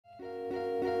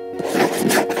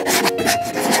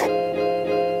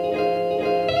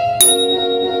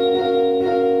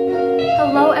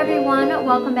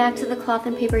welcome back to the Cloth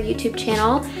and Paper YouTube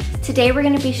channel. Today we're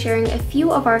going to be sharing a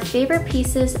few of our favorite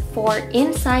pieces for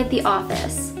inside the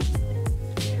office.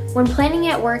 When planning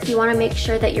at work, you want to make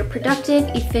sure that you're productive,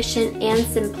 efficient, and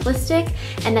simplistic,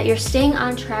 and that you're staying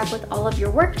on track with all of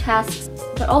your work tasks,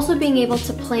 but also being able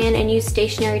to plan and use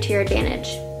stationery to your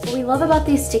advantage. What we love about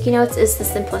these sticky notes is the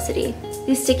simplicity.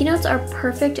 These sticky notes are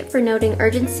perfect for noting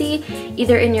urgency,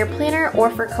 either in your planner or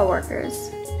for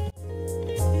coworkers.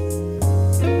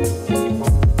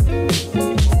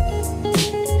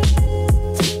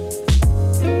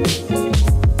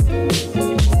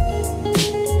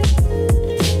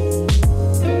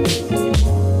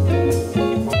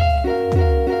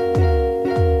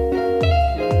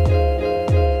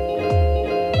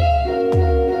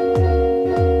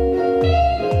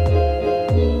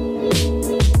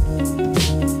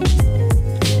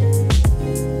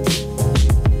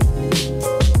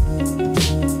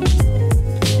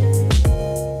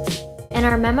 And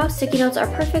our memo sticky notes are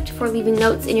perfect for leaving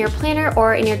notes in your planner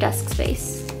or in your desk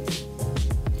space.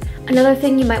 Another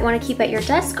thing you might want to keep at your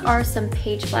desk are some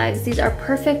page flags. These are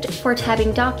perfect for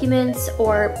tabbing documents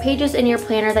or pages in your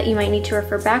planner that you might need to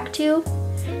refer back to.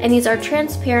 And these are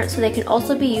transparent, so they can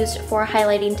also be used for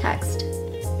highlighting text.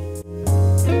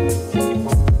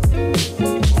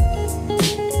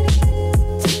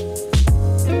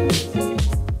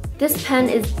 This pen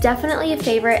is definitely a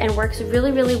favorite and works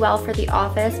really well for the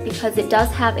office because it does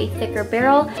have a thicker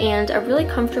barrel and a really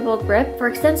comfortable grip for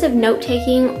extensive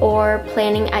note-taking or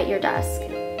planning at your desk.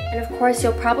 And of course,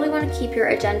 you'll probably want to keep your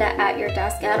agenda at your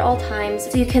desk at all times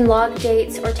so you can log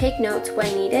dates or take notes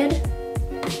when needed.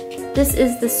 This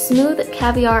is the Smooth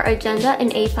Caviar Agenda in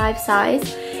A5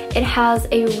 size. It has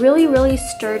a really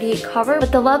sturdy cover,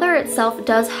 but the leather itself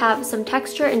does have some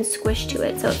texture and squish to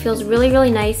it, so it feels really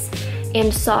nice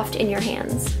and soft in your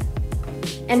hands.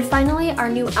 And finally, our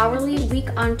new hourly week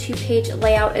on 2-page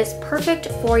layout is perfect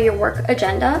for your work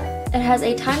agenda. It has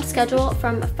a time schedule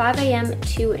from 5 a.m.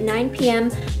 to 9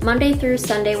 p.m. Monday through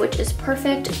Sunday, which is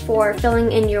perfect for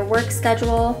filling in your work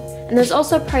schedule. And there's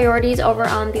also priorities over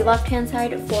on the left-hand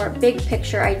side for big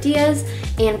picture ideas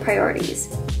and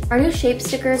priorities. Our new shape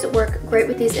stickers work great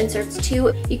with these inserts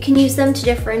too. You can use them to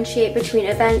differentiate between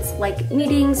events like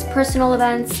meetings, personal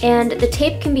events, and the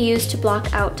tape can be used to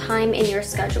block out time in your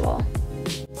schedule.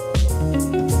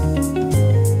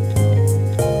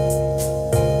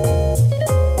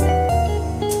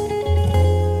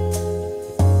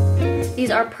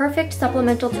 These are perfect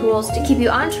supplemental tools to keep you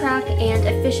on track and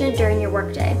efficient during your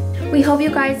workday. We hope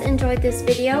you guys enjoyed this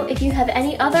video. If you have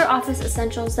any other office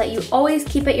essentials that you always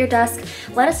keep at your desk,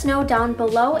 let us know down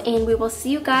below, and we will see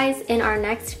you guys in our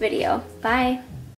next video. Bye!